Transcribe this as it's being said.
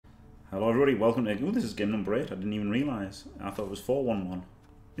Hello everybody, welcome to... Oh, this is game number 8. I didn't even realise. I thought it was 4-1-1.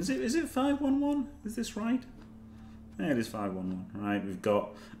 Is it 5-1-1? Is this right? Yeah, it is 5-1-1. Right, we've got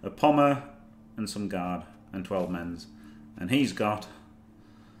a Pommer and some guard and 12 men's. And he's got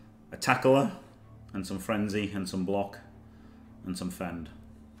a tackler and some frenzy and some block and some fend.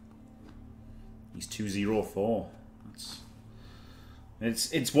 He's 2-0-4.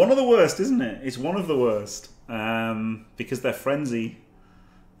 It's one of the worst, isn't it? It's one of the worst. Because their frenzy...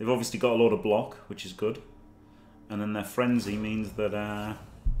 They've obviously got a load of block, which is good. And then their frenzy means that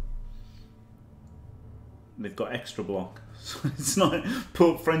they've got extra block. So it's not...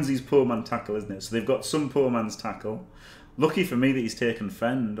 Frenzy's poor man tackle, isn't it? So they've got some poor man's tackle. Lucky for me that he's taken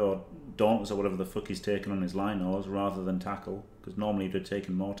fend or dauntless or whatever the fuck he's taken on his linos rather than tackle. Because normally he'd have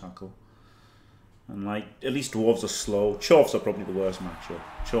taken more tackle. And like, at least dwarves are slow. Chorfs are probably the worst matchup.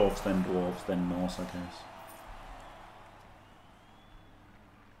 Chorfs, then dwarves, then Norse, I guess.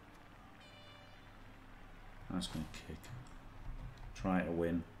 That's going to kick. Try to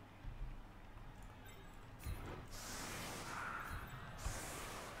win.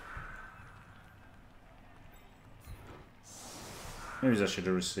 Maybe I should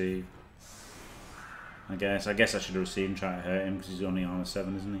have received. I guess I should have received and tried to hurt him because he's only on a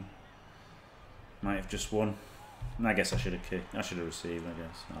 7, isn't he? Might have just won. I guess I should have kicked. I should have received, I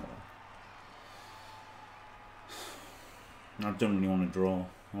guess. Oh well. I don't really want to draw.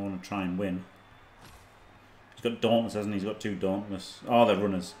 I want to try and win. He's got Dauntless, hasn't he? He's got 2 Dauntless. Oh, they're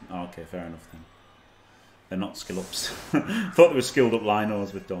runners. Oh, okay, fair enough then. They're not skill-ups. Thought they were skilled up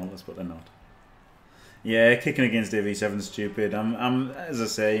linos with Dauntless, but they're not. Yeah, kicking against AV7 is stupid. I'm as I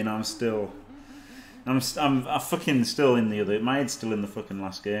say, you know, I'm fucking still in the other. My head's still in the fucking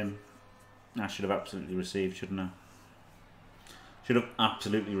last game. I should have absolutely received, shouldn't I? Should have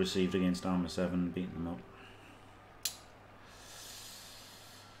absolutely received against Armour 7 and beaten them up.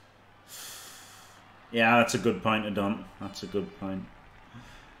 Yeah, that's a good point, Adon. That's a good point.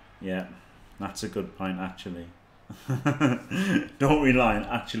 Yeah, that's a good point, actually. Don't rely on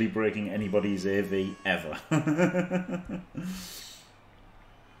actually breaking anybody's AV ever.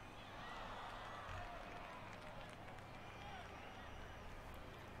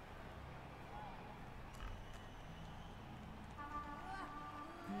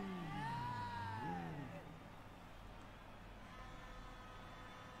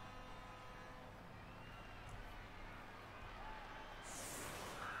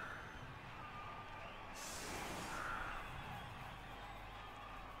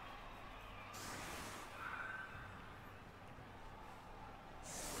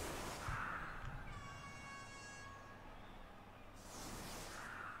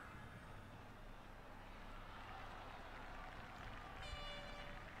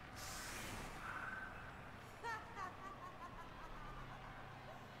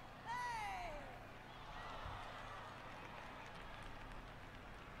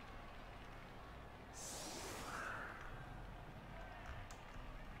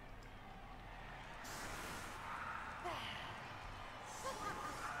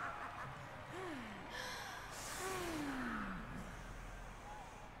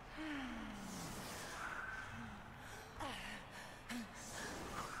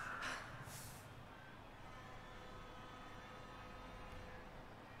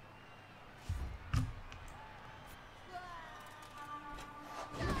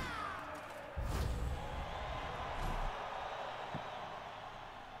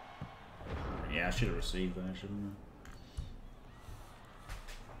 Yeah, I should have received that, shouldn't I?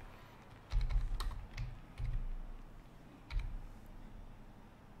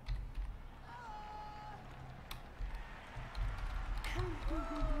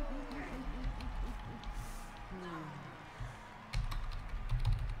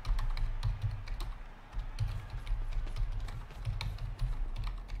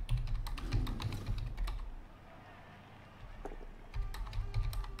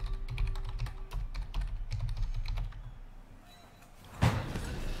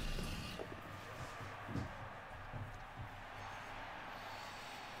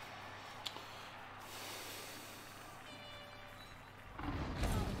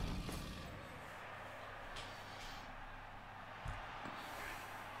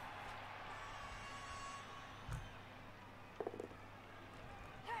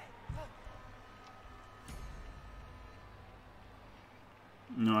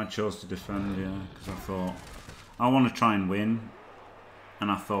 No, I chose to defend, yeah, because I thought I want to try and win, and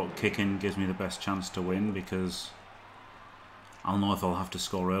I thought kicking gives me the best chance to win because I'll know if I'll have to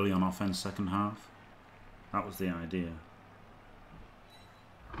score early on offense second half. That was the idea.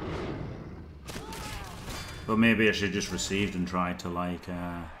 But maybe I should have just received and tried to like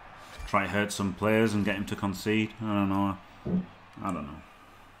Try to hurt some players and get him to concede. I don't know. I don't know.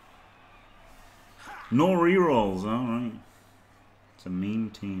 No rerolls, alright. It's a mean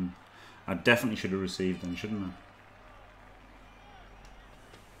team. I definitely should have received them, shouldn't I?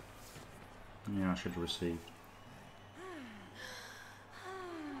 Yeah, I should have received.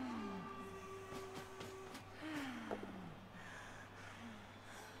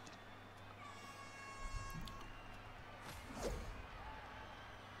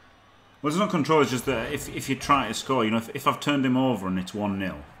 Well, it's not control, it's just that if you try to score, you know, if I've turned him over and it's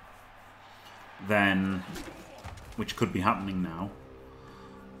 1-0, then, which could be happening now,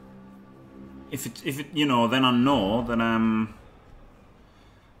 if it, you know, then I know that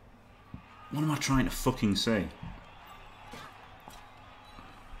what am I trying to fucking say?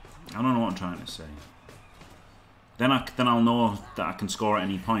 I don't know what I'm trying to say. Then I'll know that I can score at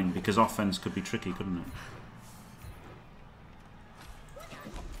any point, because offense could be tricky, couldn't it?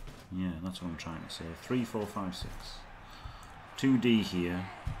 Yeah, that's what I'm trying to say. 3, 4, 5, 6. 2D here.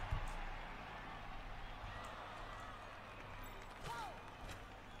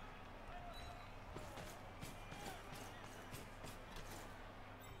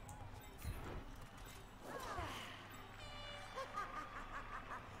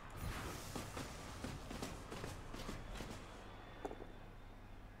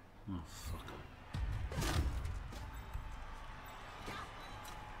 Oh, fuck.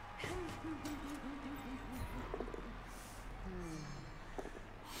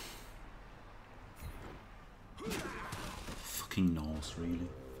 Fucking Norse, really.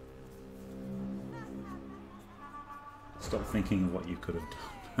 Stop thinking of what you could have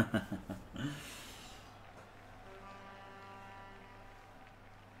done.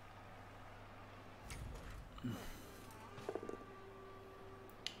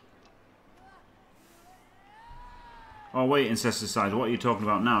 Oh wait, Incesticide, what are you talking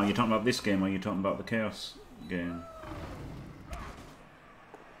about now? Are you talking about this game or are you talking about the Chaos game?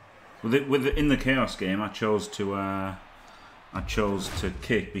 In the Chaos game, I chose to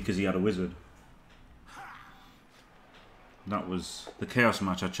kick because he had a wizard. That was the Chaos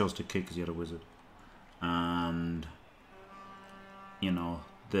match. I chose to kick because he had a wizard, and you know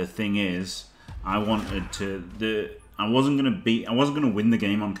the thing is, I wanted to. I wasn't gonna win the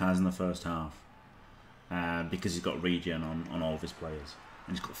game on Kaz in the first half. Because he's got regen on all of his players.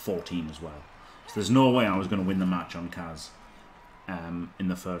 And he's got 14 as well. So there's no way I was going to win the match on Kaz in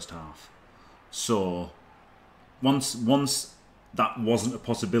the first half. So once that wasn't a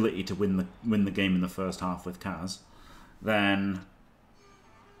possibility to win the game in the first half with Kaz, then,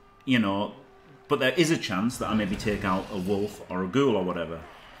 you know, but there is a chance that I maybe take out a wolf or a ghoul or whatever.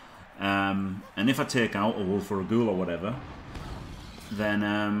 And if I take out a wolf or a ghoul or whatever,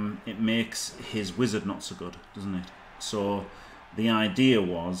 then it makes his wizard not so good, doesn't it? So the idea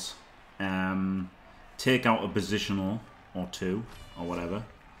was take out a positional or 2 or whatever,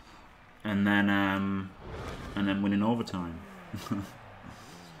 and then win in overtime.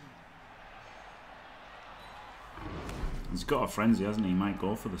 He's got a frenzy, hasn't he? He might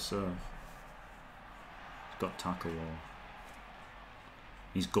go for the surf. He's got tackle wall.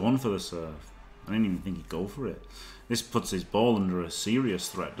 He's gone for the surf. I didn't even think he'd go for it. This puts his ball under a serious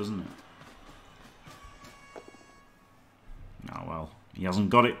threat, doesn't it? Oh well, he hasn't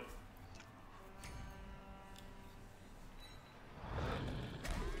got it.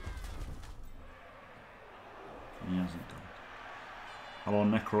 He hasn't got it. Hello,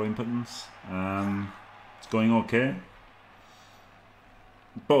 Necro Impotence. It's going okay.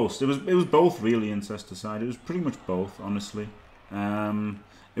 Both. It was both really, Incesticide. It was pretty much both, honestly. It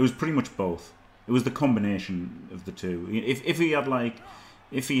was pretty much both. It was the combination of the two. If he had like,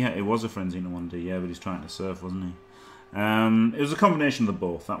 it was a frenzy in a 1D, yeah, but he's trying to surf, wasn't he? It was a combination of the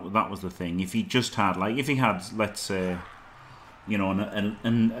both. That was the thing. If he just had like, if he had, let's say, you know,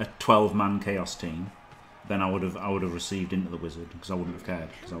 a 12-man chaos team, then I would have received into the wizard because I wouldn't have cared,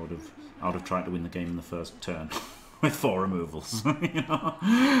 because I would have tried to win the game in the first turn with 4 removals. You know.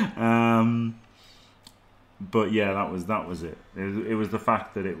 But yeah, that was it. It was the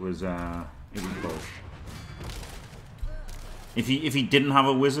fact that it was both. If he didn't have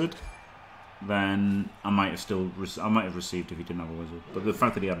a wizard, then I might have received if he didn't have a wizard. But the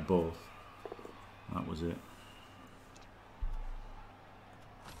fact that he had both, that was it.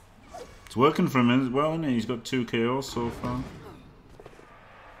 It's working for him as well, isn't it? He's got 2 KOs so far.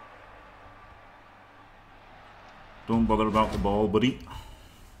 Don't bother about the ball, buddy.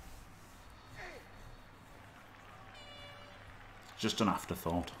 Just an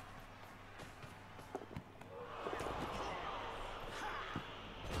afterthought.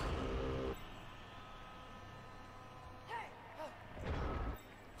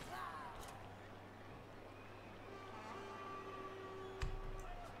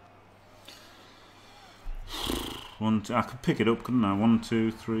 I could pick it up, couldn't I? 1,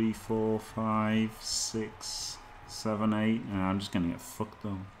 2, 3, 4, 5, 6, 7, 8. I'm just gonna get fucked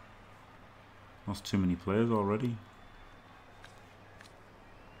though. Lost too many players already.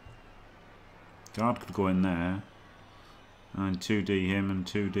 Guard could go in there. And 2D him and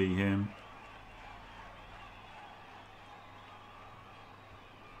 2D him.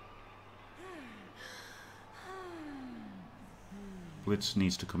 Blitz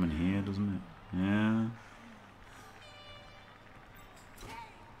needs to come in here, doesn't it? Yeah.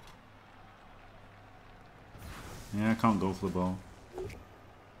 Yeah, I can't go for the ball.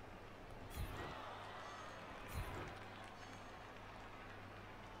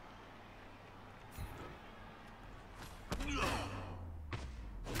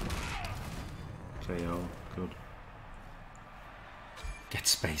 KO, good. Get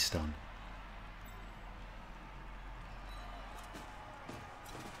spaced on.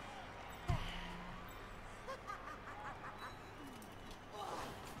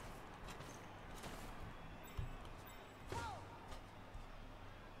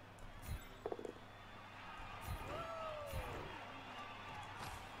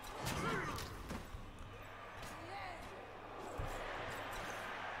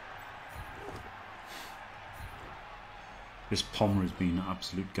 This Pommer has been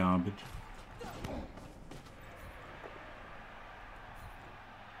absolute garbage.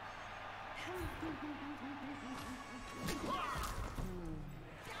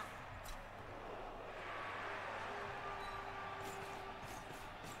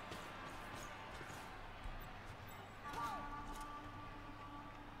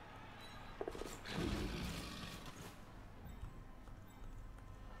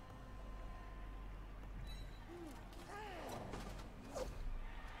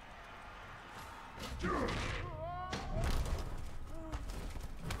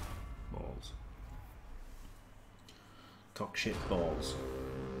 Balls. Cock shit balls.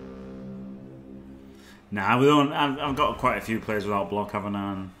 Nah, we don't. I've got quite a few players without block, haven't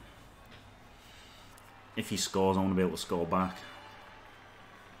I? And if he scores, I want to be able to score back.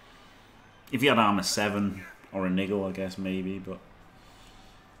 If he had armor 7 or a niggle, I guess maybe, but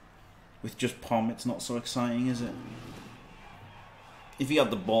with just Pom, it's not so exciting, is it? If he had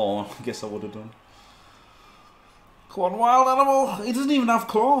the ball, I guess I would have done. Come on, wild animal! He doesn't even have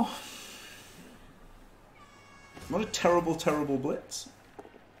claw. What a terrible, terrible blitz.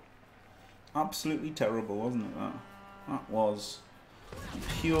 Absolutely terrible, wasn't it, that? That was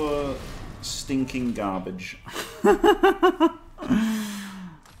pure stinking garbage.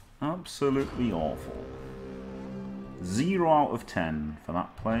 Absolutely awful. 0 out of 10 for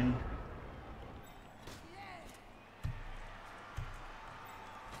that play.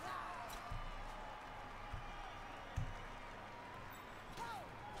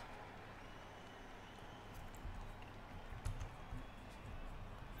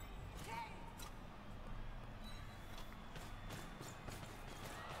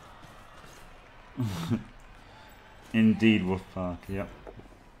 Indeed, Wolf Park, yep.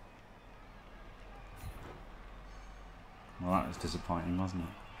 Well, that was disappointing, wasn't it?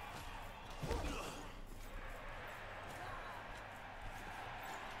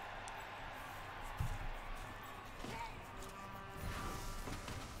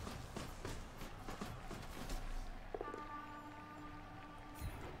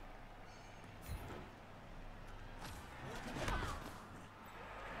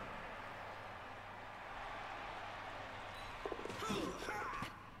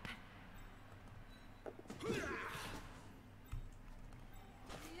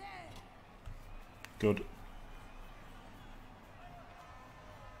 Good.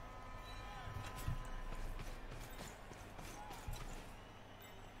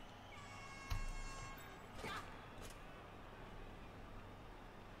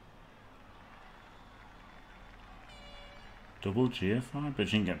 Double GFI, but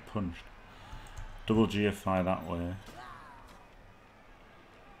she didn't get punched. Double GFI that way.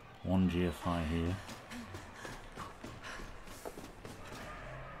 1 GFI here.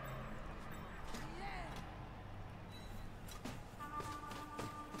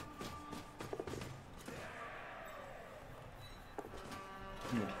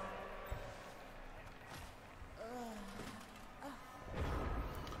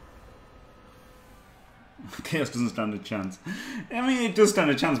 Chaos doesn't stand a chance. I mean, it does stand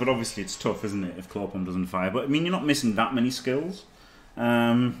a chance, but obviously it's tough, isn't it, if Clawpom doesn't fire. But, I mean, you're not missing that many skills,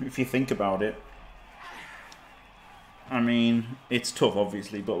 if you think about it. I mean, it's tough,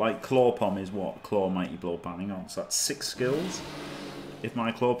 obviously, but, like, Clawpom is what? Claw, Mighty Blow, Panning On. So that's 6 skills. If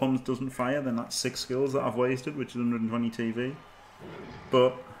my Clawpom doesn't fire, then that's 6 skills that I've wasted, which is 120 TV.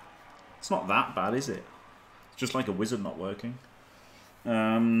 But it's not that bad, is it? It's just like a wizard not working.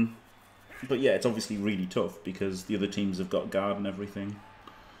 But yeah, it's obviously really tough because the other teams have got guard and everything.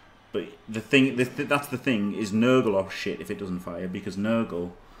 But that's the thing, is Nurgle are shit if it doesn't fire, because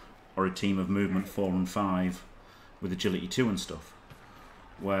Nurgle are a team of movement 4 and 5 with agility 2 and stuff.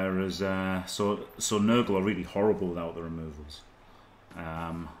 Whereas, so Nurgle are really horrible without the removals.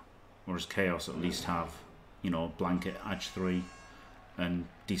 Whereas Chaos at least have, you know, blanket, edge 3 and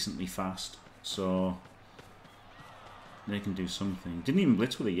decently fast. So they can do something. Didn't even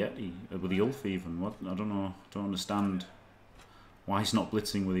blitz with a Yeti, with the Ulf even. What? I don't know. Don't understand why he's not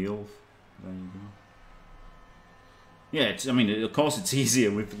blitzing with the Ulf. There you go. Yeah, I mean, of course it's easier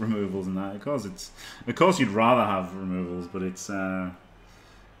with removals and that. Of course you'd rather have removals, but it's not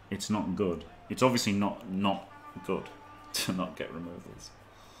good. It's obviously not good to not get removals.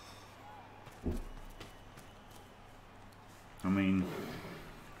 I mean,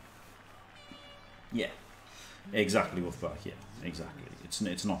 yeah, exactly, Wolfback. Yeah, exactly.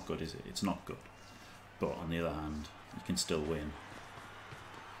 It's not good, is it? It's not good. But on the other hand, you can still win.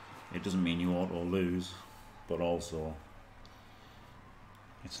 It doesn't mean you auto lose, but also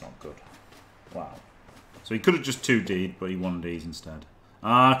it's not good. Wow. So he could have just 2D'd, but he 1Ds instead.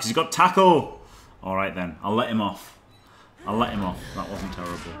 Ah, because he got tackle! Alright then, I'll let him off. I'll let him off. That wasn't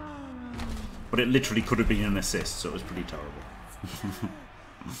terrible. But it literally could have been an assist, so it was pretty terrible.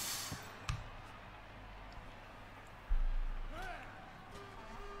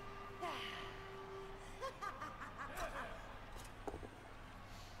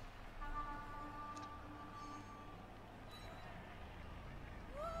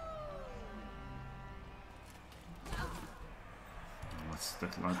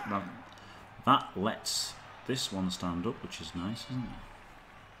 That lets this one stand up, which is nice, isn't it?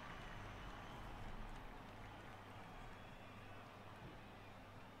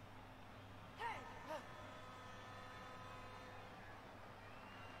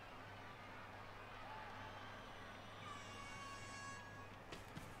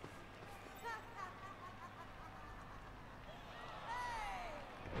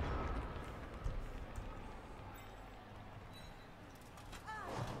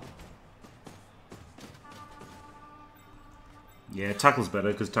 Yeah, tackle's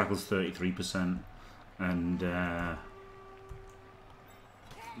better because tackle's 33%, and the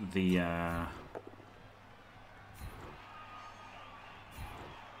other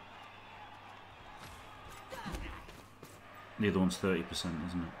one's 30%,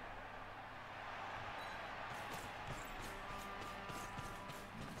 isn't it?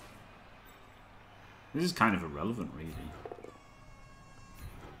 This is kind of irrelevant, really.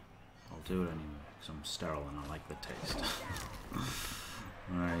 I'll do it anyway because I'm sterile and I like the taste.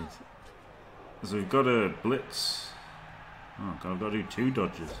 Right. So we've got a blitz. Oh god, I've got to do 2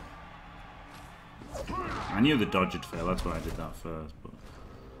 dodges. I knew the dodge would fail, that's why I did that first, but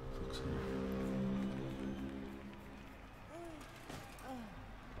fuck's sake.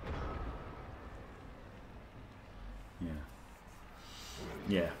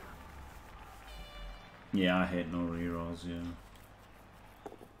 Yeah. Yeah, I hate no rerolls, yeah.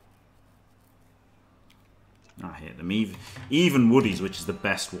 I hate them. Even Woody's, which is the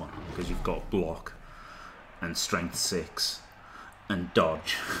best one, because you've got block and strength 6 and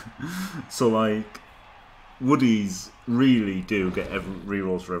dodge. So like, Woody's really do get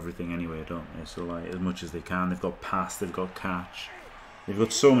rerolls for everything anyway, don't they? So like, as much as they can. They've got pass, they've got catch. They've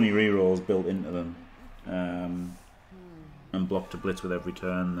got so many rerolls built into them. And block to blitz with every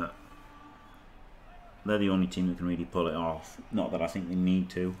turn that they're the only team that can really pull it off. Not that I think they need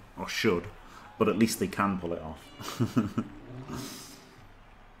to, or should. But at least they can pull it off.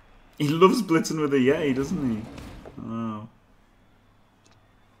 He loves blitzing with a Yeti, doesn't he? Oh.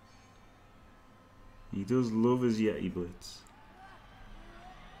 He does love his Yeti blitz.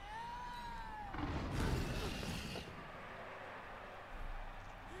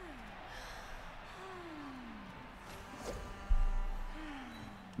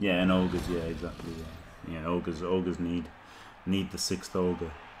 Yeah, and ogres, yeah, exactly. Yeah, ogres need the 6th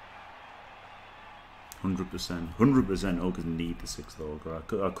ogre. 100%. 100% ogres need the 6th ogre.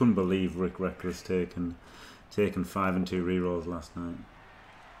 I couldn't believe Rick Reckless taking 5 and 2 rerolls last night.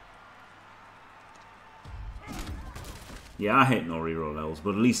 Yeah, I hate no reroll elves,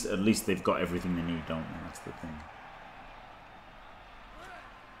 but at least they've got everything they need, don't they? That's the thing.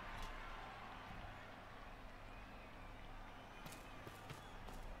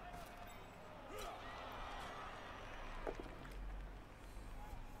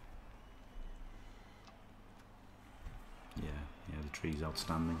 Tree's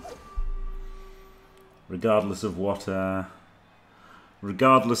outstanding. Regardless of what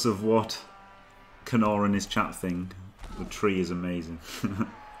Kenora in his chat thing. The tree is amazing.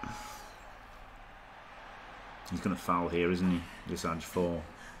 He's going to foul here, isn't he? This edge 4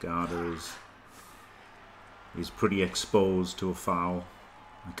 Garda is pretty exposed to a foul.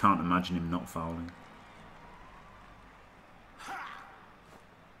 I can't imagine him not fouling.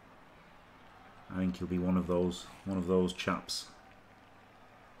 I think he'll be one of those chaps.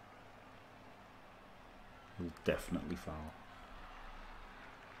 He'll definitely foul.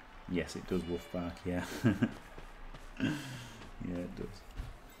 Yes, it does woof back, yeah. Yeah, it does.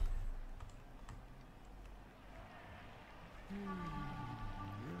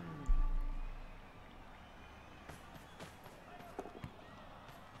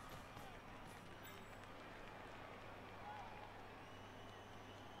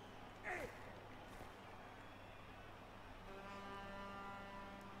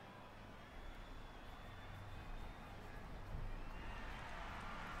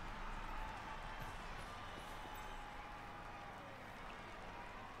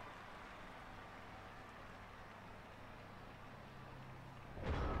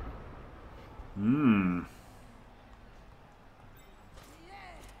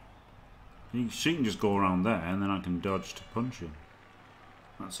 She can just go around there and then I can dodge to punch him.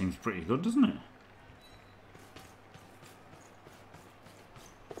 That seems pretty good, doesn't it?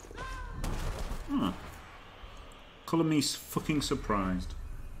 Huh. Colour me fucking surprised.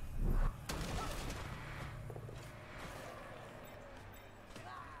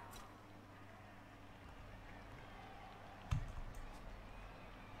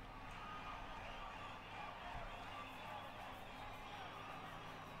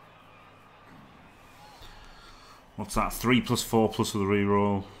 What's that? 3 plus 4 plus with the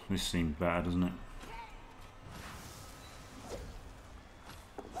reroll. This seems better, doesn't it?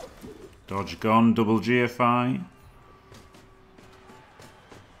 Dodge gone, double GFI.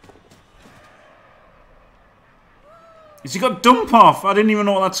 Has he got dump off? I didn't even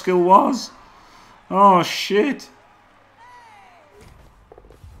know what that skill was. Oh shit.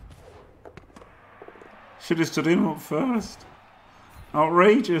 Should have stood him up first.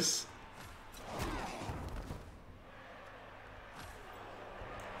 Outrageous.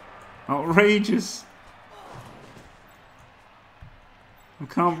 Outrageous. I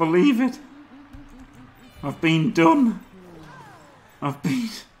can't believe it. I've been done. I've been...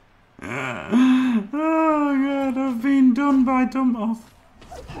 Oh god, I've been done by dump off.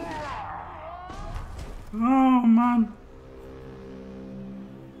 Oh man.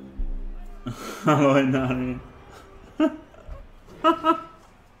 I like that.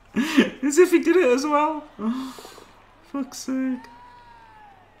 As if he did it as well. Fuck's sake.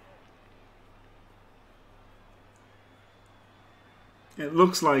 It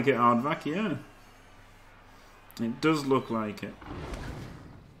looks like it, Aardvac, yeah. It does look like it.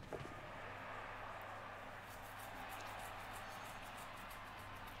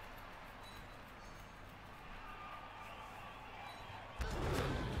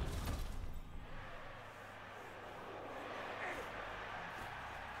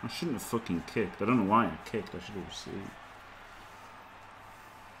 I shouldn't have fucking kicked. I don't know why I kicked. I should have received.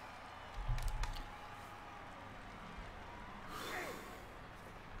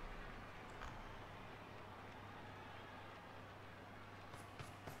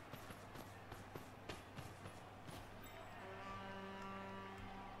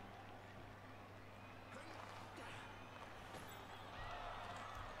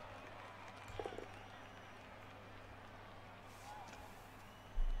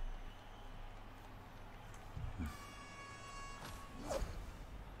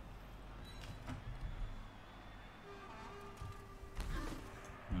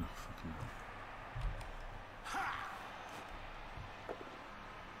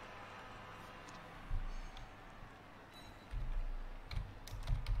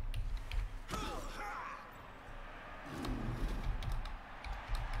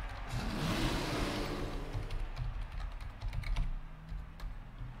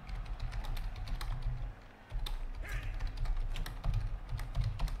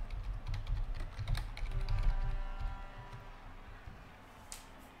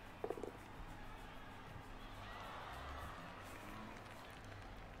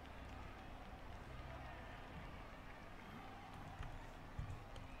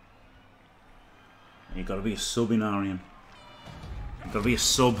 You gotta be a sub in Arian. You gotta be a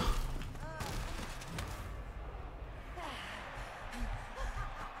sub.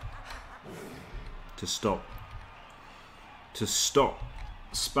 To stop. To stop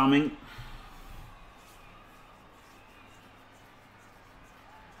spamming.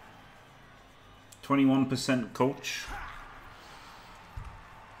 %, coach.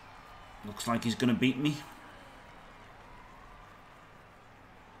 Looks like he's going to beat me.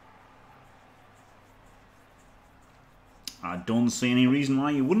 I don't see any reason why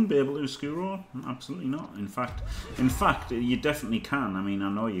you wouldn't be able to, Skuro. Absolutely not. In fact, you definitely can. I mean, I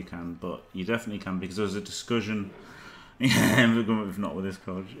know you can, but you definitely can because there was a discussion. If not with this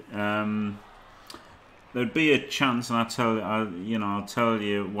coach, there'd be a chance, and I'll tell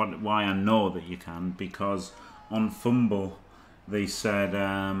you why I know that you can, because on Fumble they said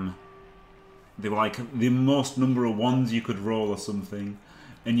they were like the most number of ones you could roll or something.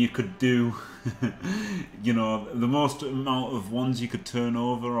 And you could do, you know, the most amount of ones you could turn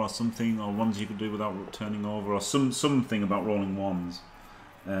over or something, or ones you could do without turning over, or something about rolling ones.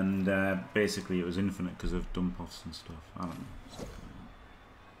 And basically it was infinite because of dump-offs and stuff. I don't know.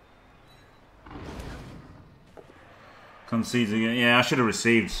 Concede again. Yeah, I should have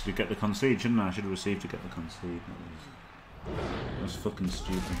received to get the concede, shouldn't I? I should have received to get the concede. That was fucking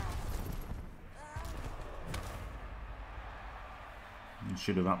stupid. I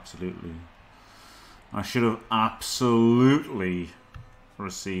should have absolutely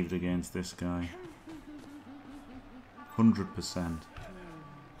received against this guy. 100%.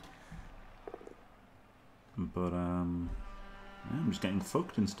 But yeah, I'm just getting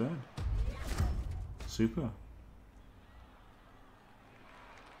fucked instead. Super.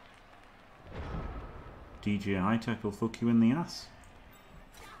 DJ High-Tech will fuck you in the ass.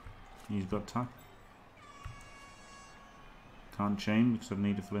 He's got tack. Can't chain because I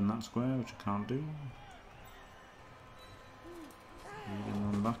need to fill in that square, which I can't do. Need to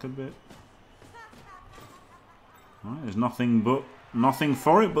run back a bit. Right, there's nothing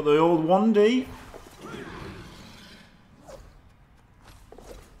for it but the old 1D.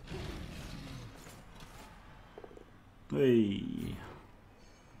 Hey.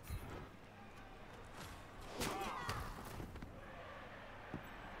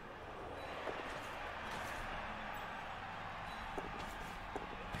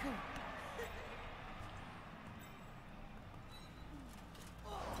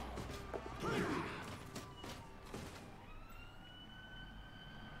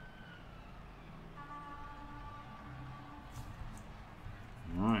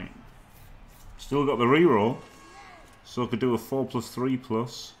 Still got the reroll, so I could do a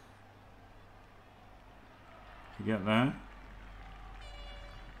 4+3+ to get there.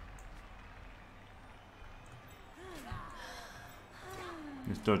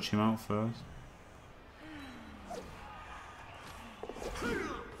 Let's dodge him out first.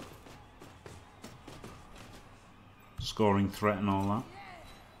 Scoring threat and all that.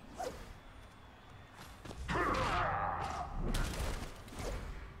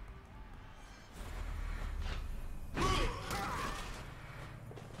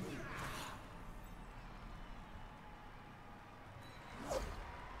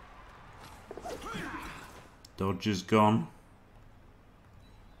 Dodge is gone.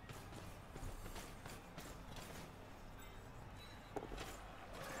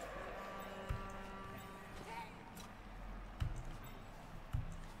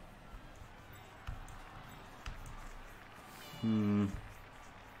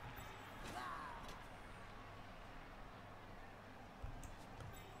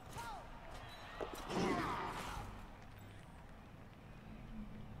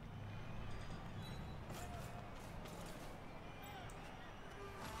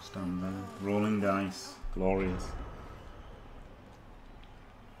 Stand there. Rolling dice. Glorious.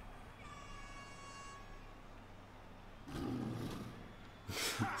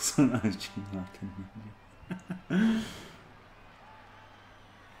 Sometimes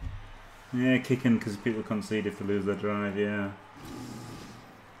yeah, kicking because people concede if they lose their drive, yeah.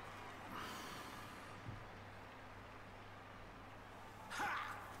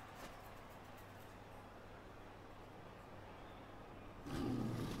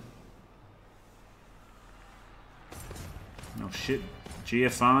 Oh shit,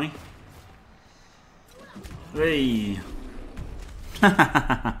 GFI. Hey!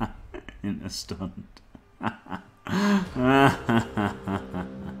 Into stunned.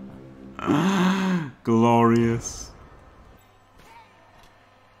 Glorious.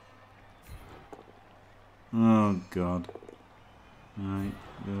 Oh god. Right,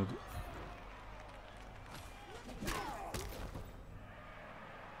 good.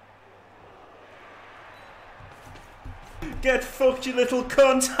 Get fucked, you little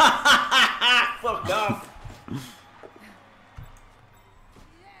cunt! Fuck off!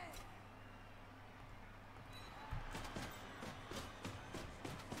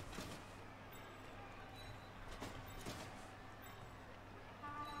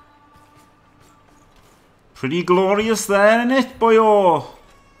 Pretty glorious there, innit, boyo?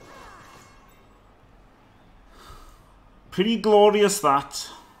 Pretty glorious, that.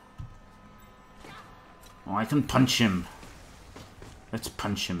 Oh, I can punch him. Let's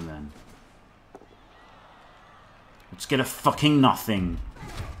punch him, then. Let's get a fucking nothing.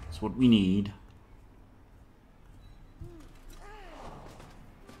 That's what we need.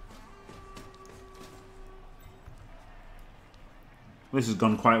 This has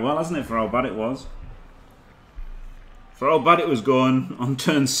gone quite well, hasn't it, for how bad it was? For how bad it was going on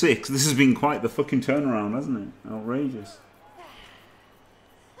turn 6, this has been quite the fucking turnaround, hasn't it? Outrageous.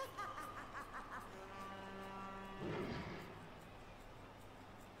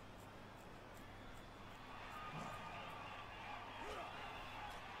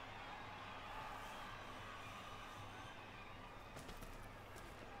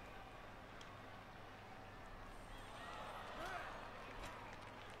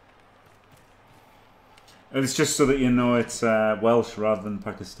 It's just so that you know it's Welsh rather than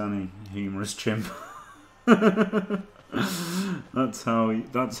Pakistani humorous chimp. That's how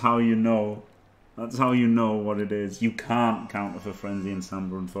you know. That's how you know what it is. You can't counter for Frenzy and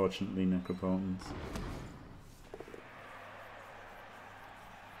Samba, unfortunately, Necropotence.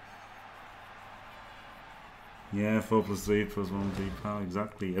 Yeah, 4 + 3 + 1 D-power,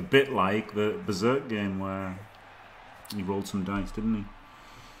 exactly. A bit like the Berserk game where he rolled some dice, didn't he?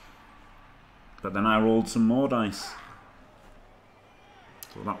 But then I rolled some more dice.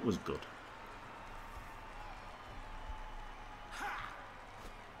 So that was good.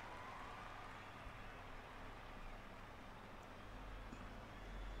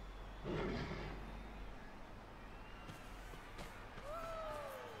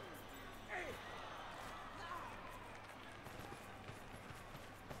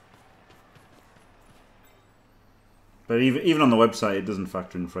 But even on the website, it doesn't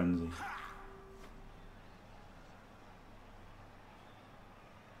factor in Frenzy.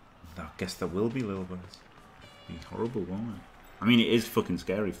 I guess there will be little birds. It'll be horrible, won't it? I mean, it is fucking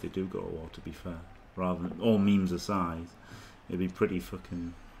scary if they do go to war, to be fair. Rather than, all memes aside, it'd be pretty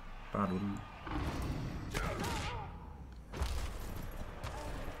fucking bad, wouldn't it?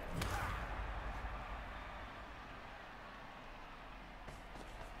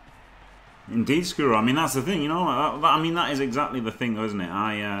 Indeed, Screw. I mean, that's the thing, you know. I mean, that is exactly the thing, though, isn't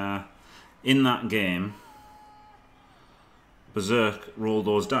it? In that game, Berserk rolled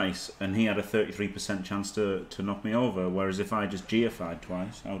those dice, and he had a 33% chance to knock me over. Whereas if I just GFI'd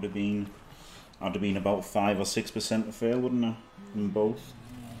twice, I'd have been about 5 or 6% to fail, wouldn't I? In both.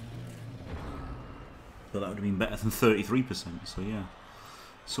 But that would have been better than 33%. So yeah,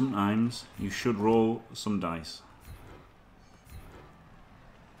 sometimes you should roll some dice.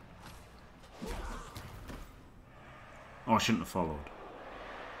 Oh, I shouldn't have followed.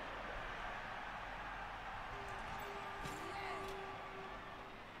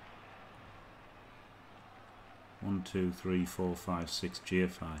 One, 2, 3, 4, 5, 6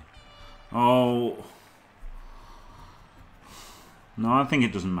 GFI. Oh. No, I think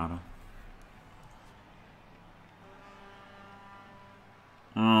it doesn't matter.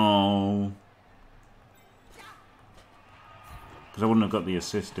 Oh. Because I wouldn't have got the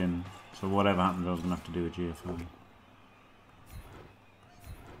assist in. So whatever happens, I was going to have to do a GFI.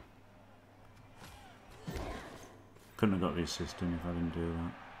 Couldn't have got the assist in if I didn't do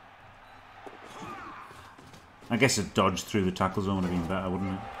that. I guess a dodge through the tackle zone would have been better,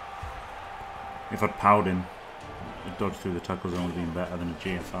 wouldn't it? If I'd powered him, a dodge through the tackle zone would have been better than a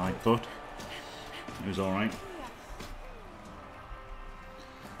GFI, but it was alright.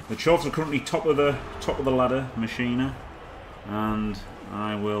 The Chorfs are currently top of the ladder, Machina, and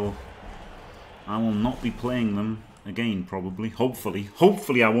I will not be playing them again, probably.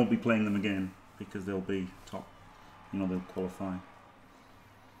 Hopefully I won't be playing them again, because they'll be top. You know, they'll qualify.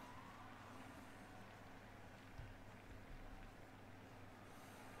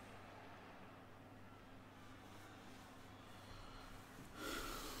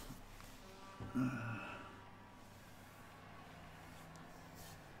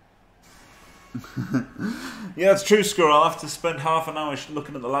 Yeah, it's true, Score. I'll have to spend half an hour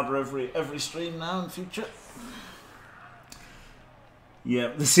looking at the ladder every stream now in future. Yeah,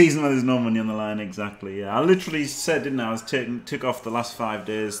 the season where there's no money on the line, exactly. Yeah, I literally said, didn't I? I was took off the last 5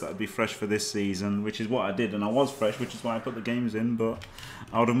 days that I'd be fresh for this season, which is what I did, and I was fresh, which is why I put the games in. But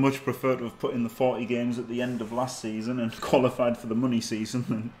I would have much preferred to have put in the 40 games at the end of last season and qualified for the money season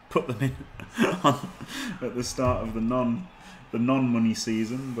than put them in at the start of the non-money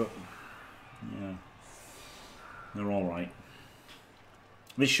season. But yeah, they're all right.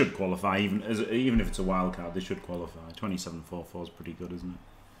 This should qualify, even if it's a wild card. They should qualify. 27-4-4 is pretty good, isn't it?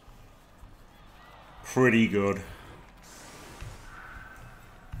 Pretty good.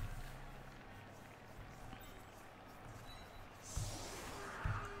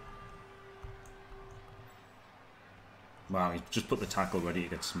 Wow, he just put the tackle ready to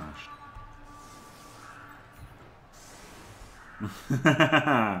get smashed.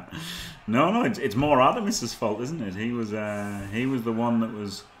 No, it's more Artemis's fault, isn't it? He was the one that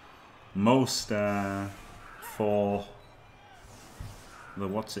was most for the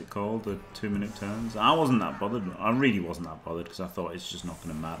what's it called, the 2-minute turns. I wasn't that bothered. I really wasn't that bothered because I thought it's just not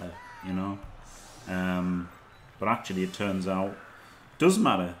going to matter, you know. But actually, it turns out it does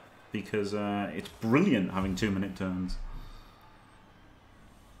matter because it's brilliant having 2-minute turns.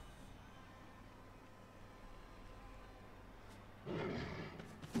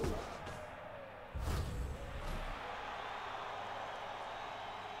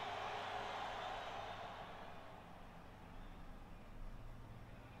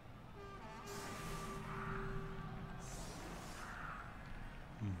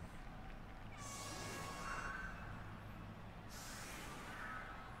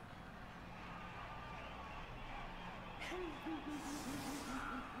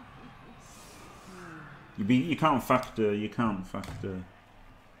 You can't factor it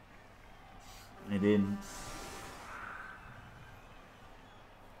in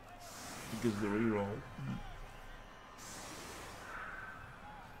because the reroll.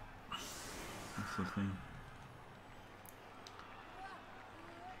 That's the thing.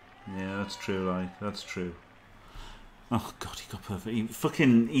 Yeah, that's true. Like that's true. Oh god, he got perfect. He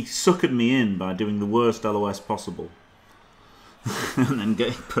suckered me in by doing the worst LOS possible, and then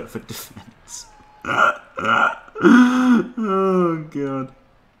getting perfect defense. Oh god.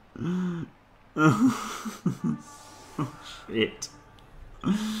 Oh shit.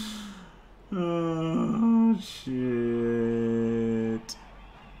 Oh shit.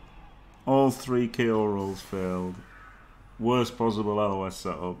 All 3 KO rolls failed. Worst possible LOS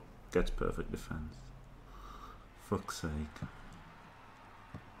setup. Gets perfect defense. Fuck's sake.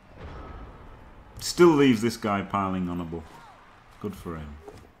 Still leaves this guy piling on a buff. Good for him.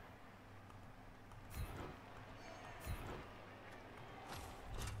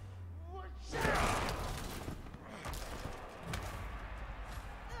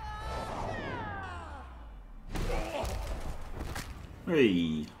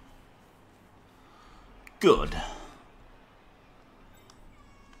 Hey. Good.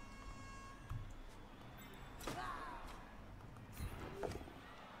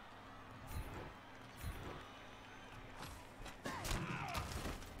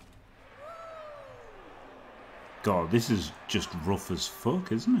 God, this is just rough as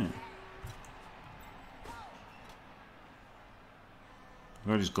fuck, isn't it?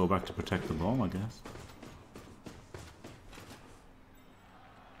 I'll just go back to protect the ball, I guess.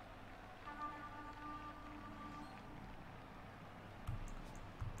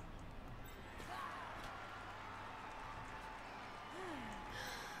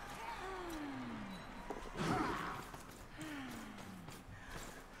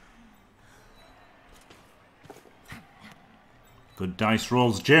 Good dice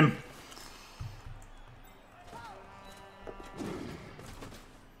rolls, Jim.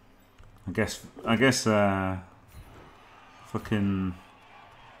 I guess fucking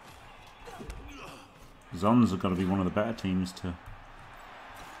Zons have got to be one of the better teams to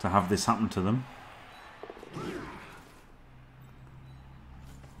have this happen to them.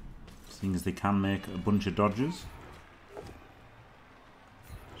 Seeing as they can make a bunch of dodges.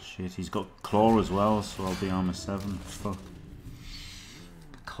 Shit, he's got claw as well, so I'll be armor 7. Fuck.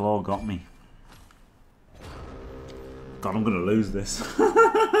 Claw got me. God, I'm gonna lose this.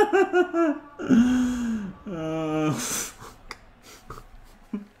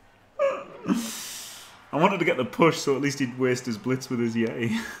 I wanted to get the push, so at least he'd waste his blitz with his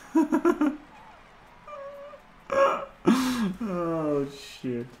Yeti. Oh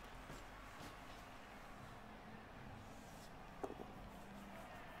shit.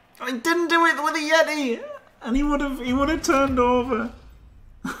 I didn't do it with a Yeti, and he would have turned over.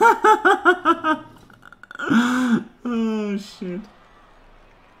 Oh shit.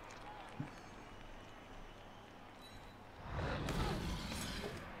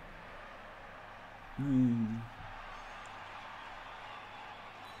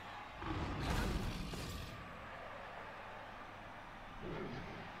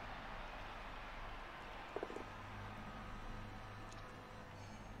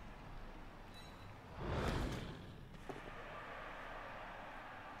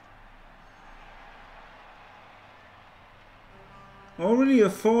 Already a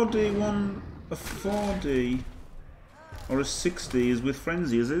 4D one, a 4D or a 6D is with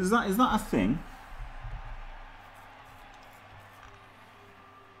Frenzy. Is that a thing?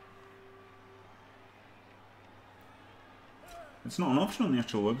 It's not an option on the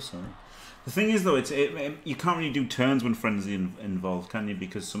actual website. The thing is, though, you can't really do turns when frenzy involved, can you?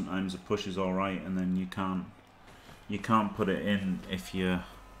 Because sometimes a push is all right, and then you can't put it in if you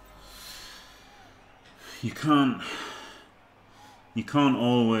can't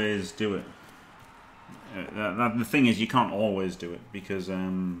always do it. The thing is, you can't always do it because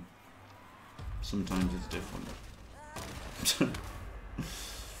sometimes it's different.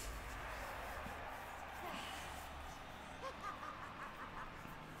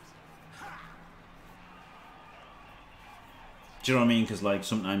 Do you know what I mean? Because like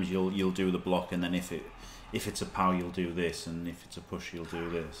sometimes you'll do the block, and then if it's a pow, you'll do this, and if it's a push, you'll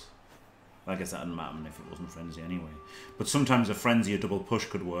do this. I guess that wouldn't matter if it wasn't frenzy anyway. But sometimes a frenzy, a double push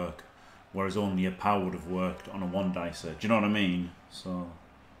could work, whereas only a pow would have worked on a one dicer. Do you know what I mean? So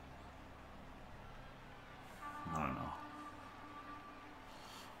I don't know.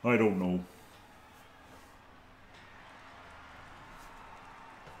 I don't know.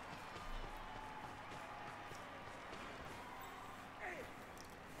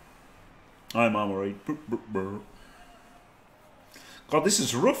 I'm alright. God, this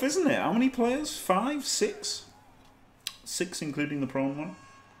is rough, isn't it? How many players? 5? 6? 6 including the prone one?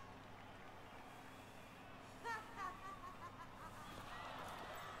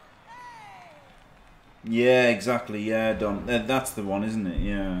 Yeah, exactly. Yeah, Don. That's the one, isn't it?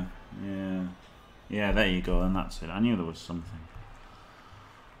 Yeah. Yeah. Yeah, there you go. And that's it. I knew there was something.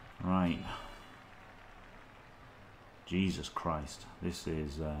 Right. Jesus Christ. This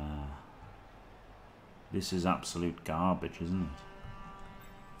is absolute garbage, isn't it?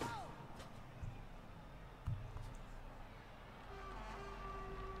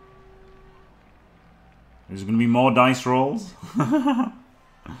 There's going to be more dice rolls.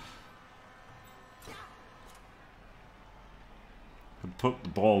 Put the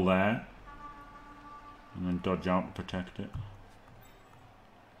ball there. And then dodge out and protect it.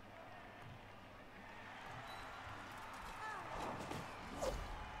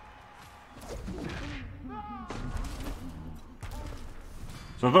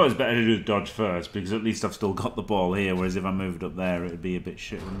 So I thought it was better to do the dodge first, because at least I've still got the ball here, whereas if I moved up there, it would be a bit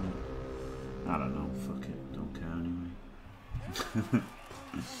shit, wouldn't it? I don't know, fuck it, don't care anyway.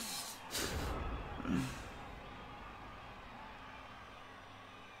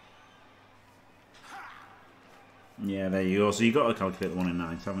 Yeah, there you go. So you got to calculate the 1 in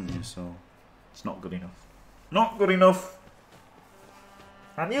 9th, haven't you? So it's not good enough. Not good enough!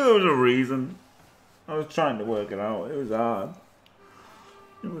 I knew there was a reason. I was trying to work it out. It was hard.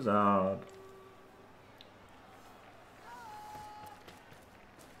 It was hard.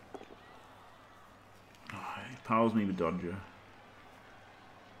 Oh, he powers me with Dodger.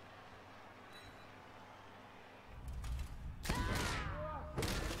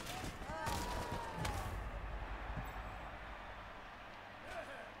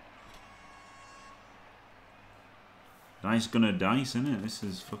 Dice gonna dice, innit? This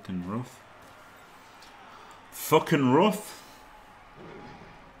is fucking rough. Fucking rough.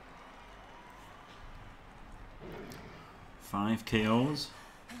 5 KOs.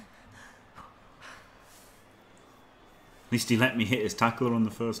 At least he let me hit his tackler on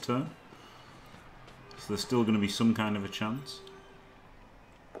the first turn. So there's still going to be some kind of a chance.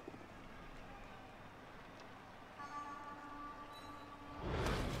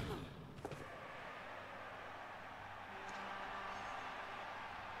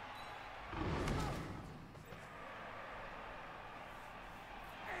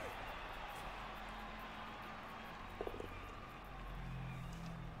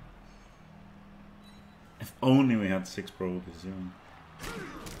 Only we had 6 probers, yeah.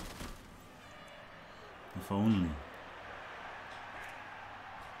 If only.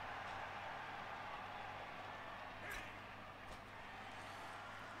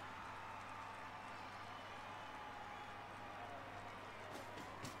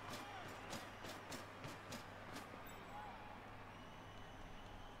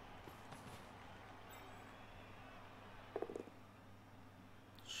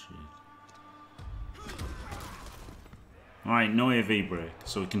 Alright, no AV break,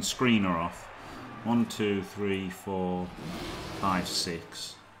 so we can screen her off. 1, 2, 3, 4, 5,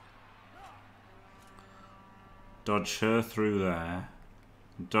 6. Dodge her through there.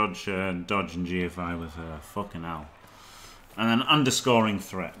 Dodge her and dodge and GFI with her. Fucking hell. And then underscoring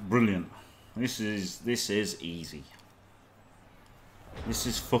threat. Brilliant. This is easy. This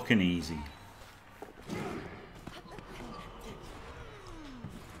is fucking easy.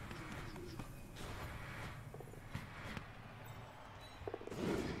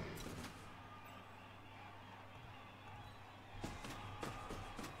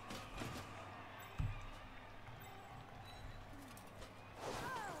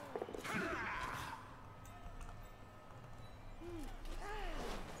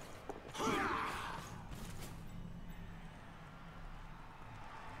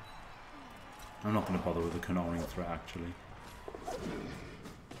 I'm not going to bother with the canoring threat, actually.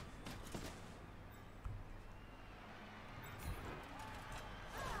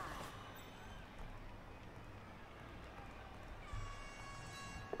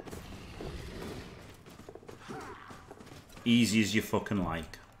 Easy as you fucking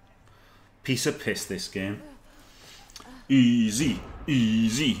like. Piece of piss, this game. Easy,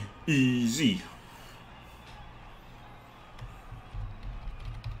 easy, easy.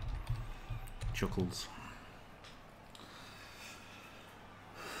 Chuckles.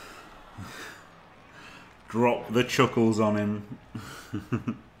 Drop the chuckles on him.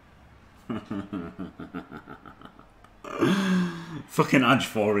 Fucking Edge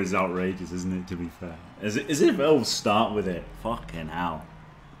 4 is outrageous, isn't it, to be fair? As if elves start with it. Fucking hell.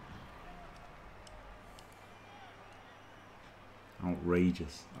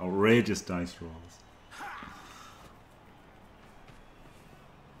 Outrageous. Outrageous dice rolls.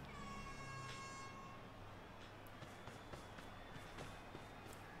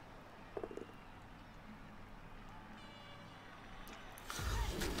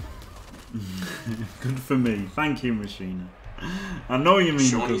 Good for me. Thank you, Machina. I know you mean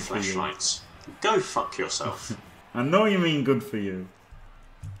Shawnee good for you. flashlights. Go fuck yourself. I know you mean good for you.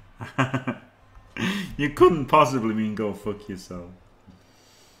 You couldn't possibly mean go fuck yourself.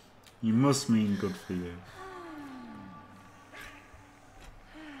 You must mean good for you.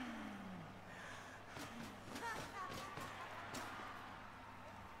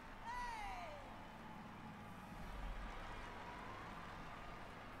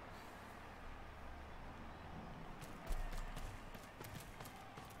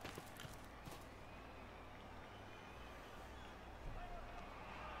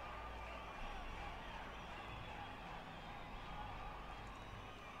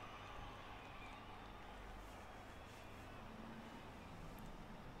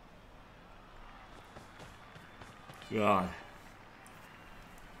 God.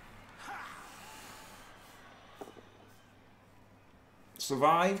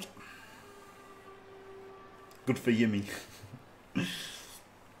 Survived. Good for Yimmy. Oh,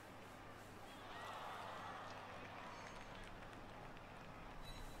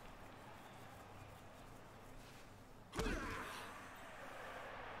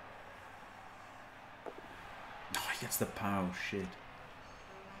 he gets the pow, shit.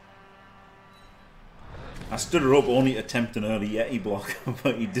 I stood her up only to attempt an early Yeti block,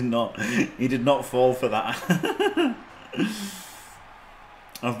 but he did not fall for that.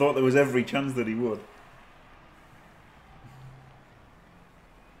 I thought there was every chance that he would.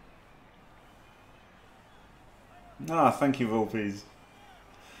 Ah, thank you, Vulpes.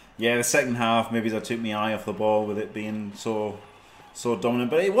 Yeah, the second half, maybe I took my eye off the ball with it being so dominant,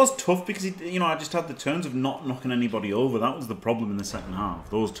 but it was tough because I just had the turns of not knocking anybody over. That was the problem in the second half.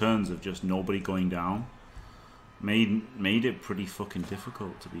 Those turns of just nobody going down made it pretty fucking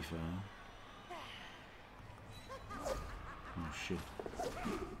difficult, to be fair. Oh shit.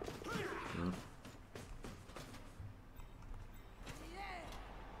 Good.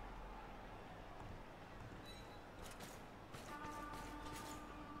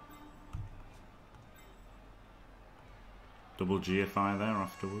 Double GFI there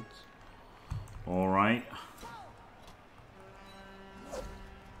afterwards. Alright.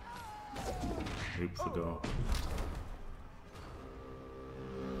 Hope for goal.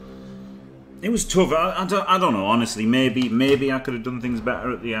 It was tough. I don't know, honestly. Maybe I could have done things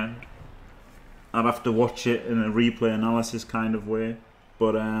better at the end. I'd have to watch it in a replay analysis kind of way.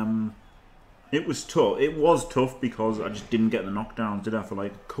 But it was tough. It was tough because I just didn't get the knockdowns, did I? For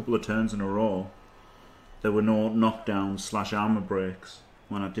like a couple of turns in a row. There were no knockdowns / armor breaks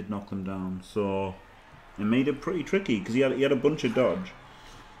when I did knock them down. So it made it pretty tricky because he had a bunch of dodge.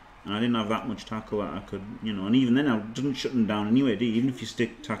 And I didn't have that much tackle that I could, and even then I didn't shut them down anyway, even if you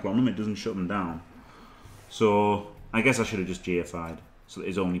stick tackle on them, it doesn't shut them down. So I guess I should have just GFI'd, so that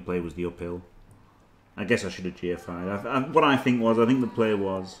his only play was the uphill. I guess I should have GFI'd. What I think the play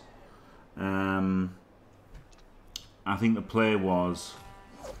was,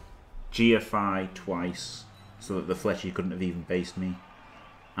 GFI twice, so that the Fletchy couldn't have even based me,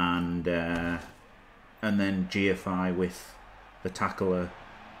 and then GFI with the tackler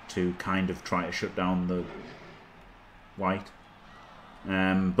to kind of try to shut down the white.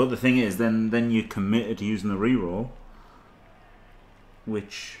 But the thing is, then you're committed to using the reroll,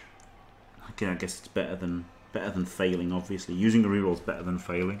 which I guess it's better than failing. Obviously, using the reroll is better than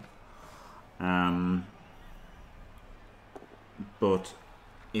failing. But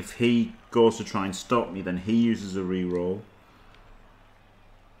if he goes to try and stop me, then he uses a reroll,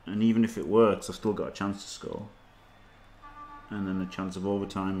 and even if it works, I've still got a chance to score. And then the chance of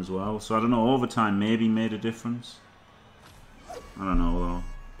overtime as well. So I don't know, overtime maybe made a difference. I don't know though.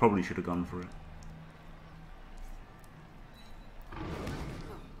 Probably should have gone for it.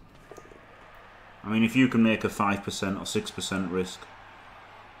 I mean, if you can make a 5% or 6% risk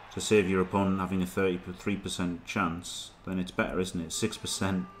to save your opponent having a 33% chance, then it's better, isn't it?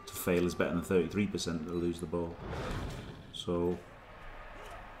 6% to fail is better than 33% to lose the ball. So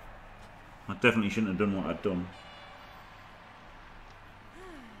I definitely shouldn't have done what I'd done.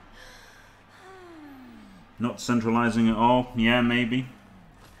 Not centralising at all? Yeah, maybe.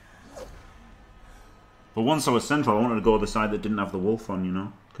 But once I was central, I wanted to go the side that didn't have the wolf on, you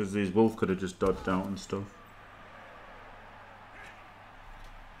know? Because his wolf could have just dodged out and stuff.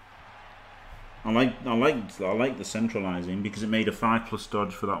 I like the centralising because it made a 5+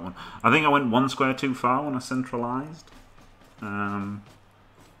 dodge for that one. I think I went one square too far when I centralised. I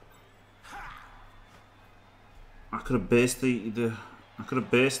could have based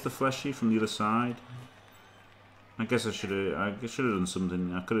the fleshy from the other side. I guess I should have done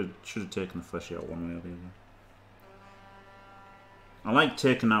something. I should have taken the fleshy out one way or the other. I like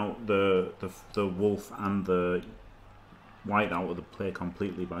taking out the wolf and the white out of the play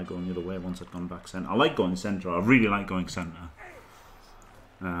completely by going the other way once I'd gone back centre. I like going centre. I really like going centre.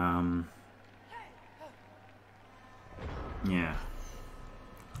 Yeah.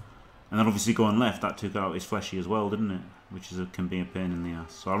 And then obviously going left, that took out his fleshy as well, didn't it? Which can be a pain in the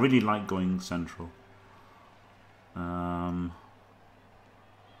ass. So I really like going central.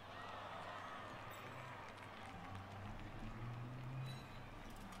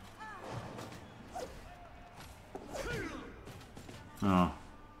 Oh,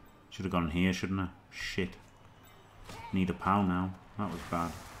 should have gone here, shouldn't I? Shit. Need a pow now. That was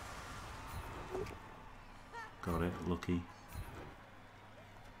bad. Got it, lucky.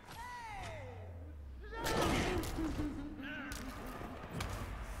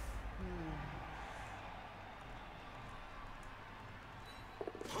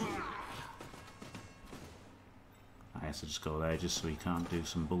 I guess I just go there just so he can't do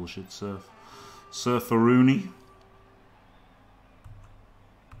some bullshit surf. Surf a Rooney.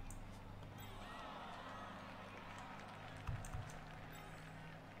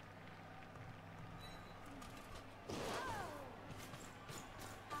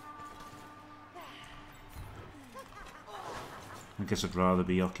 I guess I'd rather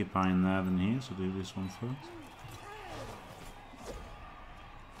be occupying there than here, so do this one first.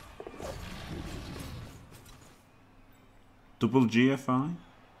 Double GFI?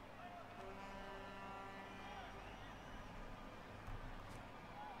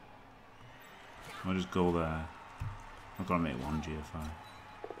 I'll just go there. I've got to make one GFI.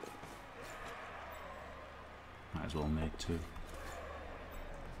 Might as well make two.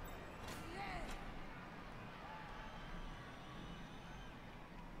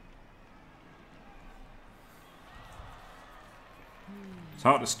 It's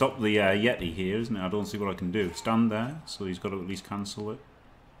hard to stop the Yeti here, isn't it? I don't see what I can do. Stand there, so he's got to at least cancel it.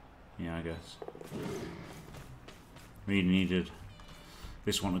 Yeah, I guess. Really needed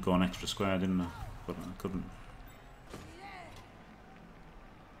this one to go an extra square, didn't I? But I couldn't.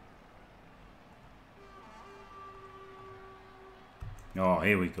 Oh,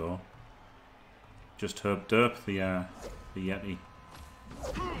 here we go. Just herp derp the Yeti.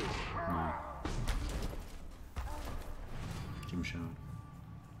 No. Jim shot.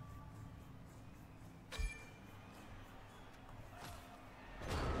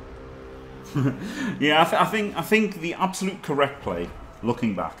 Yeah, I think the absolute correct play,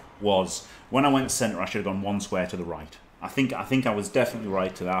 looking back, was when I went centre. I should have gone one square to the right. I think I was definitely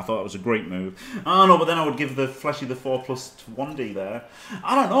right to that. I thought it was a great move. I don't know, but then I would give the fleshy the 4+1D there.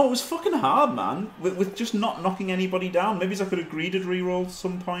 I don't know. It was fucking hard, man. With just not knocking anybody down. Maybe I could have greeded rerolled at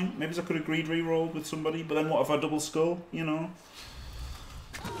some point. Maybe I could have greed rerolled with somebody. But then what if I double skull? You know.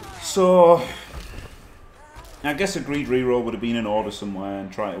 So I guess a greed reroll would have been in order somewhere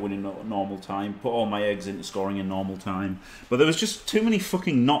and try to win in normal time. Put all my eggs into scoring in normal time. But there was just too many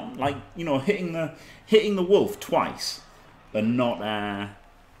fucking not, like, you know, hitting the wolf twice and not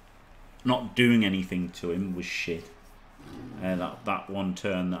doing anything to him was shit. That one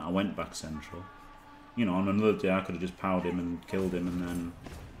turn that I went back central. You know, on another day I could have just powered him and killed him and then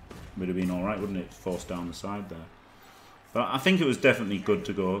it would have been alright, wouldn't it? Forced down the side there. But I think it was definitely good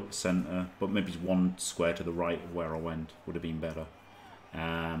to go centre, but maybe one square to the right of where I went would have been better.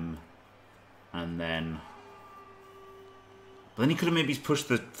 And then... But then he could have maybe pushed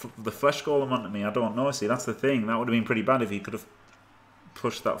the flesh golem onto me. I don't know. See, that's the thing. That would have been pretty bad if he could have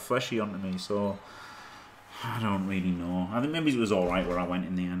pushed that fleshy onto me. So, I don't really know. I think maybe it was alright where I went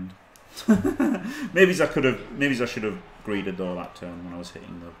in the end. Maybe I should have greeted though that turn when I was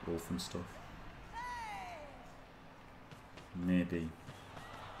hitting the wolf and stuff. Maybe.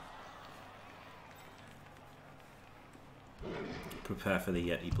 Prepare for the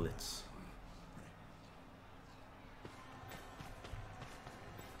Yeti blitz.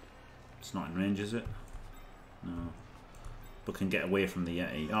 It's not in range, is it? No. But can get away from the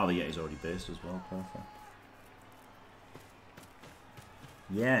Yeti. Oh, the Yeti's already based as well. Perfect.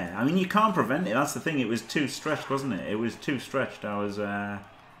 Yeah, I mean, you can't prevent it. That's the thing. It was too stretched, wasn't it? It was too stretched. The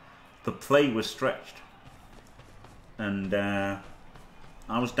play was stretched. And I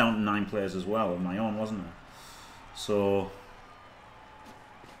was down to 9 players as well of my own, wasn't I? So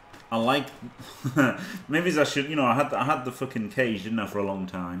I like... maybe I should... You know, I had the fucking cage, didn't I, for a long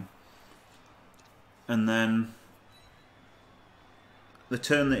time. And then the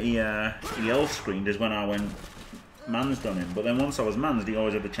turn that he elf screened is when I went mansed on him. But then once I was mansed, he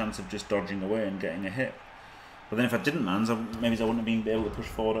always had the chance of just dodging away and getting a hit. But then if I didn't mans, maybe I wouldn't have been able to push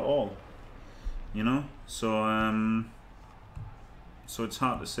forward at all. You know? So it's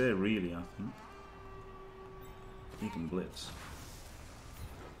hard to say, really, I think. He can blitz.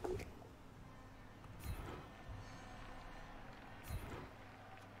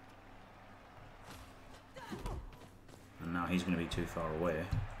 And now he's going to be too far away.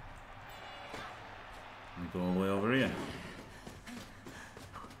 We go all the way over here.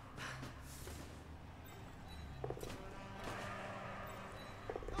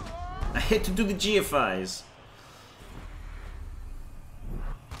 I hate to do the GFIs.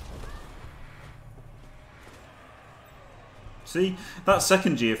 See, that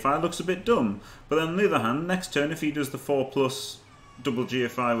second GFI looks a bit dumb. But then on the other hand, next turn, if he does the 4+ double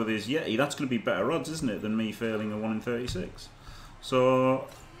GFI with his Yeti, that's going to be better odds, isn't it, than me failing a 1 in 36. So,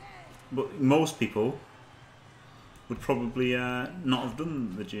 but most people would probably not have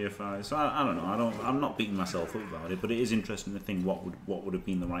done the GFI. So I don't know. I'm not beating myself up about it, but it is interesting to think what would have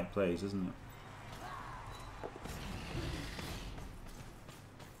been the right plays, isn't it?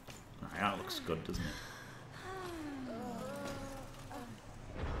 Right, that looks good, doesn't it?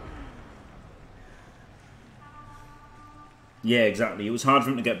 Yeah, exactly. It was hard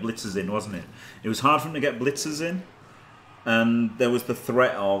for him to get blitzers in, wasn't it? It was hard for him to get blitzers in, and there was the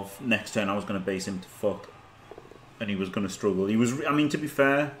threat of next turn I was going to base him to fuck, and he was going to struggle. He was. I mean, to be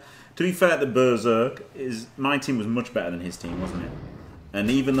fair, the Berserk my team was much better than his team, wasn't it? And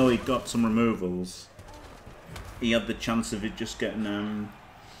even though he got some removals, he had the chance of it just getting.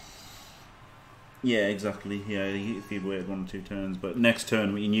 Yeah, exactly. Yeah, if he waited 1 or 2 turns, but next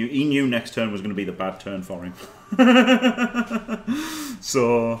turn he knew next turn was going to be the bad turn for him.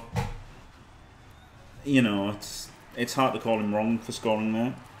 So, you know, it's hard to call him wrong for scoring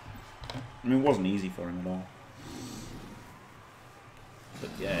there. I mean, it wasn't easy for him at all.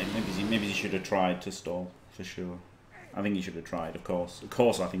 But yeah, maybe he should have tried to stall for sure. I think he should have tried, of course. Of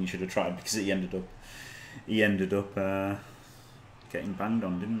course, I think he should have tried because he ended up getting banged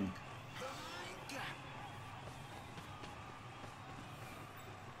on, didn't he?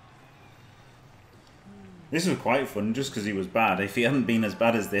 This was quite fun, just because he was bad. If he hadn't been as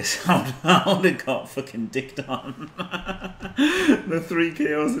bad as this, I would have got fucking dicked on. The 3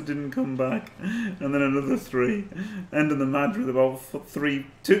 KOs that didn't come back, and then another 3. End of the match with about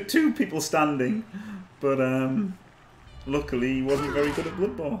 2 people standing. But luckily, he wasn't very good at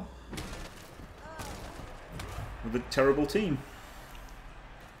Blood Bowl. With a terrible team.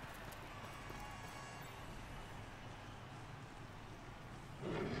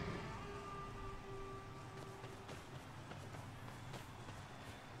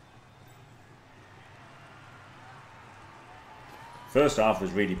 First half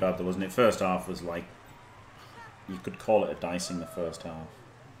was really bad though, wasn't it? First half was like, you could call it a dicing the first half.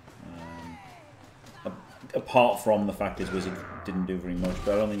 Apart from the fact his wizard didn't do very much,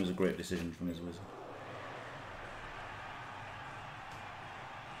 but I don't think it was a great decision from his wizard.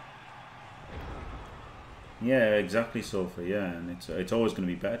 Yeah, exactly, Sophie. Yeah, and it's always going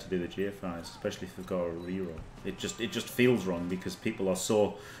to be better to do the GFIs, especially if they've got a reroll. It just feels wrong because people are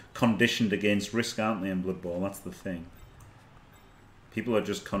so conditioned against risk, aren't they, in Blood Bowl? That's the thing. People are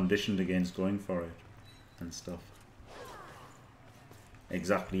just conditioned against going for it and stuff.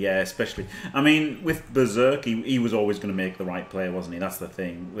 Exactly, yeah, especially. I mean, with Berserk, he was always going to make the right play, wasn't he? That's the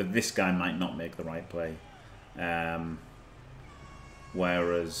thing. With this guy, might not make the right play.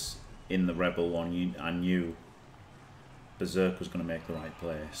 Whereas in the Rebel one, I knew Berserk was going to make the right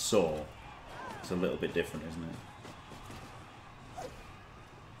play. So, it's a little bit different, isn't it?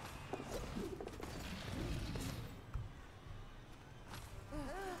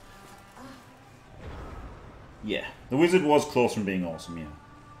 Yeah, the wizard was close from being awesome, yeah.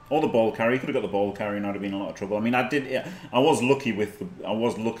 Or the ball carry. He could have got the ball carry and I'd have been in a lot of trouble. I mean, I was lucky with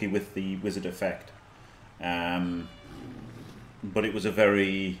the wizard effect. But it was a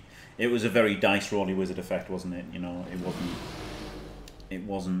very dice rolly wizard effect, wasn't it? You know, it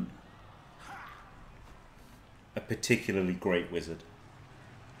wasn't a particularly great wizard,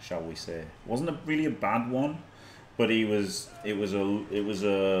 shall we say? It wasn't really a bad one, but it was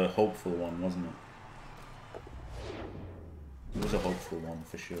a hopeful one, wasn't it? It was a hopeful one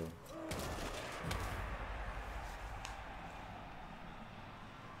for sure.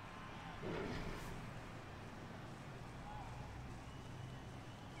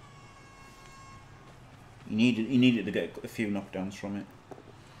 He needed to get a few knockdowns from it.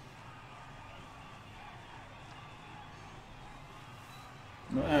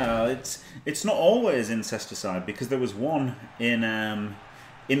 Well, it's not always incesticide, because there was one in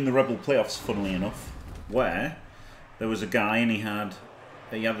the Rebel playoffs, funnily enough, where there was a guy and he had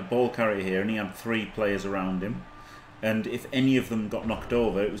a ball carrier here and he had 3 players around him, and if any of them got knocked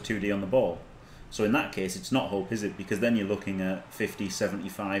over, it was 2D on the ball. So in that case, it's not hope, is it? Because then you're looking at 50,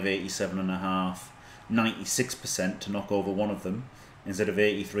 75, 87.5, 96% to knock over one of them instead of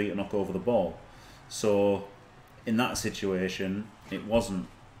 83 to knock over the ball. So in that situation, it wasn't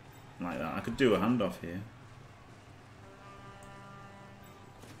like that. I could do a handoff here.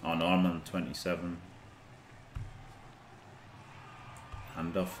 Oh no, I'm on 27.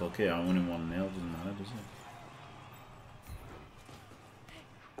 Handoff, okay, I'm winning 1-0, doesn't matter, does it?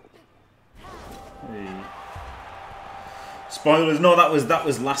 Hey. Spoilers, no, that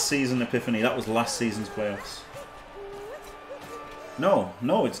was last season Epiphany, that was last season's playoffs. No,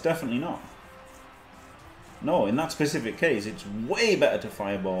 it's definitely not. No, in that specific case, it's way better to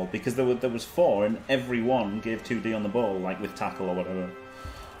fireball, because there was 4 and every one gave 2D on the ball, like with tackle or whatever.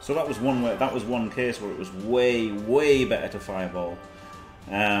 So that was one case where it was way better to fireball,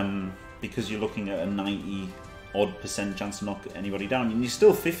 because you're looking at a 90-odd% chance to knock anybody down, and you're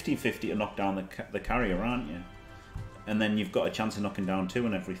still 50-50 to knock down the carrier, aren't you? And then you've got a chance of knocking down 2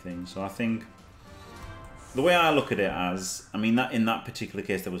 and everything. So I think the way I look at it as, I mean, that in that particular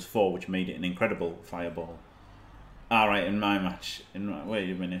case there was 4, which made it an incredible fireball. Alright, in my match, wait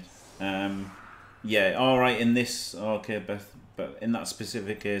a minute. Yeah, alright, in this, okay, but in that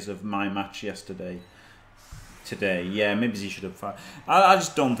specific case of my match today, yeah, maybe he should have fired. I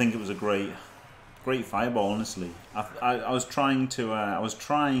just don't think it was a great fireball, honestly. I was trying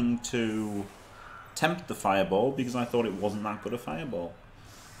to tempt the fireball because I thought it wasn't that good a fireball.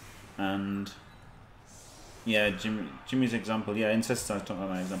 And yeah, Jimmy's example, yeah, incesticide talking about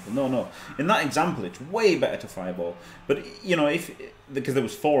my example. No, in that example it's way better to fireball. But you know, because there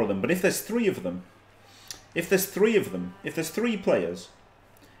was 4 of them, but if there's 3 of them, if there's 3 players,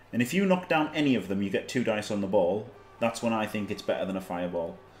 and if you knock down any of them, you get 2 dice on the ball. That's when I think it's better than a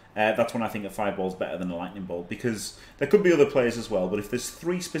fireball. That's when I think a fireball's better than a lightning bolt, because there could be other players as well. But if there's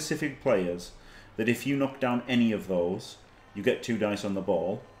 3 specific players, that if you knock down any of those, you get 2 dice on the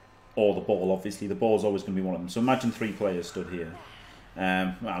ball, or the ball. Obviously, the ball's always going to be one of them. So imagine 3 players stood here.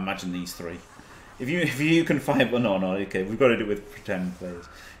 Well, imagine these 3. If you can fireball, no, okay, we've got to do it with pretend players.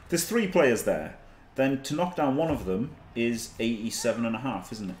 If there's 3 players there, then to knock down one of them is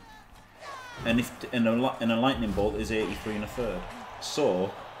 87.5, isn't it? And if in a lightning bolt is 83 1/3.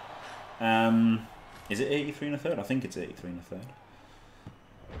 So, is it 83 1/3? I think it's 83 1/3.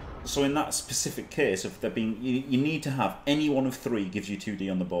 So in that specific case, if there being, you need to have any one of 3 gives you 2D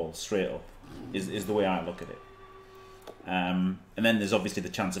on the ball straight up, is the way I look at it. And then there's obviously the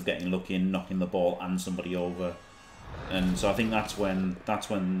chance of getting lucky and knocking the ball and somebody over. And so I think that's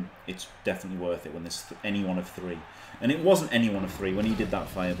when it's definitely worth it, when there's any one of 3. And it wasn't any one of 3 when he did that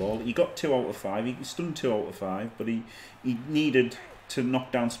fireball. He got 2 out of 5. He stunned 2 out of 5, but he needed to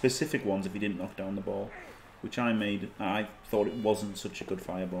knock down specific ones if he didn't knock down the ball, which I thought it wasn't such a good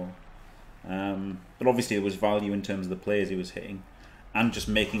fireball. But obviously there was value in terms of the players he was hitting, and just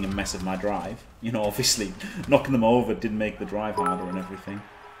making a mess of my drive. You know, obviously knocking them over did make the drive harder and everything.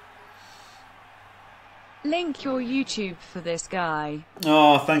 Link your YouTube for this guy.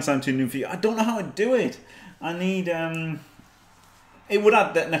 Oh, thanks, I'm too new for you. I don't know how to do it. I need it would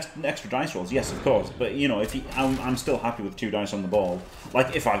add that extra dice rolls, yes, of course. But you know, I'm still happy with 2 dice on the ball.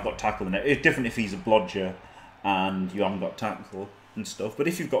 Like if I've got tackle in it, it's different if he's a blodger and you haven't got tackle and stuff. But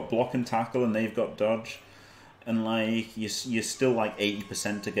if you've got block and tackle and they've got dodge, and like you're still like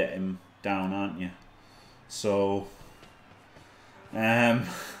 80% to get him down, aren't you? So,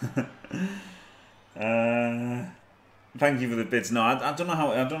 Thank you for the bits. No, I don't know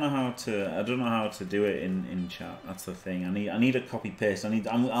how to do it in chat. That's the thing. I need a copy paste.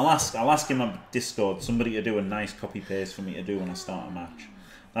 I'll ask in my Discord somebody to do a nice copy paste for me to do when I start a match.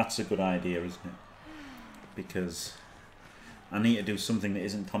 That's a good idea, isn't it? Because I need to do something that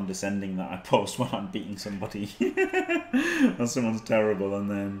isn't condescending that I post when I'm beating somebody or someone's terrible, and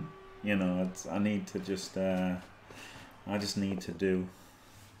then you know I need to just I just need to do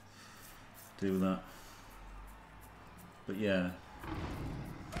that. But yeah,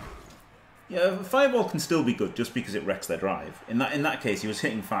 Fireball can still be good just because it wrecks their drive. In that case, he was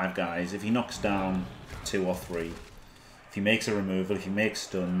hitting 5 guys. If he knocks down 2 or 3, if he makes a removal, if he makes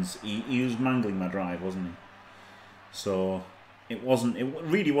stuns, he was mangling my drive, wasn't he? So it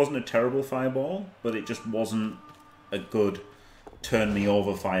really wasn't a terrible Fireball, but it just wasn't a good turn me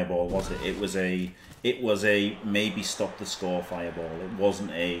over Fireball, was it? It was a maybe stop the score Fireball. It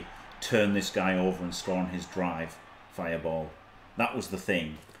wasn't a turn this guy over and score on his drive Fireball. That was the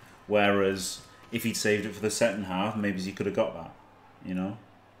thing. Whereas if he'd saved it for the second half, maybe he could have got that, you know.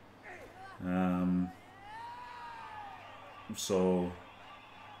 So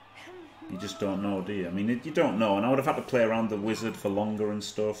you just don't know, do you? I mean, you don't know, and I would have had to play around the wizard for longer and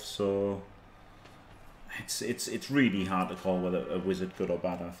stuff. So it's really hard to call whether a wizard good or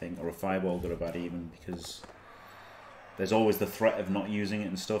bad, I think, or a Fireball good or bad, even because there's always the threat of not using it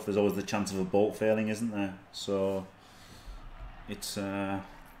and stuff. There's always the chance of a bolt failing, isn't there? So it's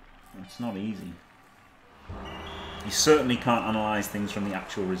not easy. You certainly can't analyse things from the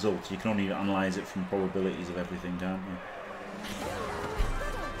actual results. You can only analyse it from probabilities of everything, can't you?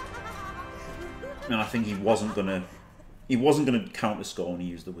 And I think he wasn't gonna counter score when he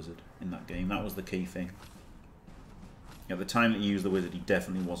used the wizard in that game. That was the key thing. At the time that he used the wizard, he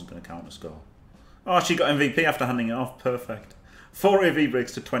definitely wasn't going to counter score. Oh, she got MVP after handing it off. Perfect. 4 AV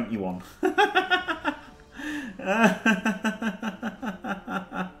breaks to 21.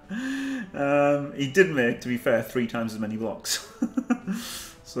 He did make, to be fair, 3 times as many blocks.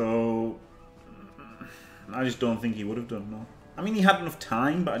 So I just don't think he would have done, no. I mean, he had enough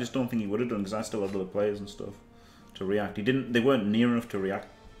time, but I just don't think he would have done because I still had other players and stuff to react. They weren't near enough to react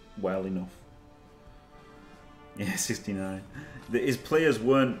well enough. Yeah, 69. His players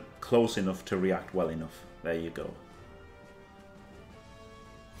weren't close enough to react well enough. There you go.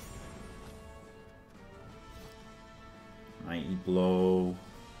 Mighty Blow.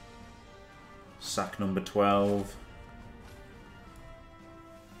 Sack number 12.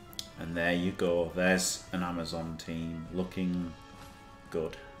 And there you go. There's an Amazon team looking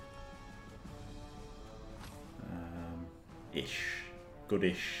good. Ish.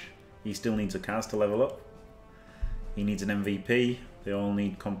 Goodish. He still needs a Kaz to level up. He needs an MVP. They all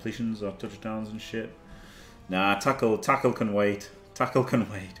need completions or touchdowns and shit. Nah, tackle can wait. Tackle can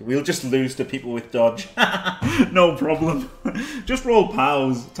wait. We'll just lose to people with dodge. No problem. Just roll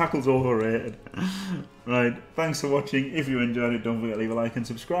pals. Tackle's overrated. Right, thanks for watching. If you enjoyed it, don't forget to leave a like and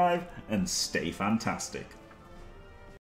subscribe. And stay fantastic.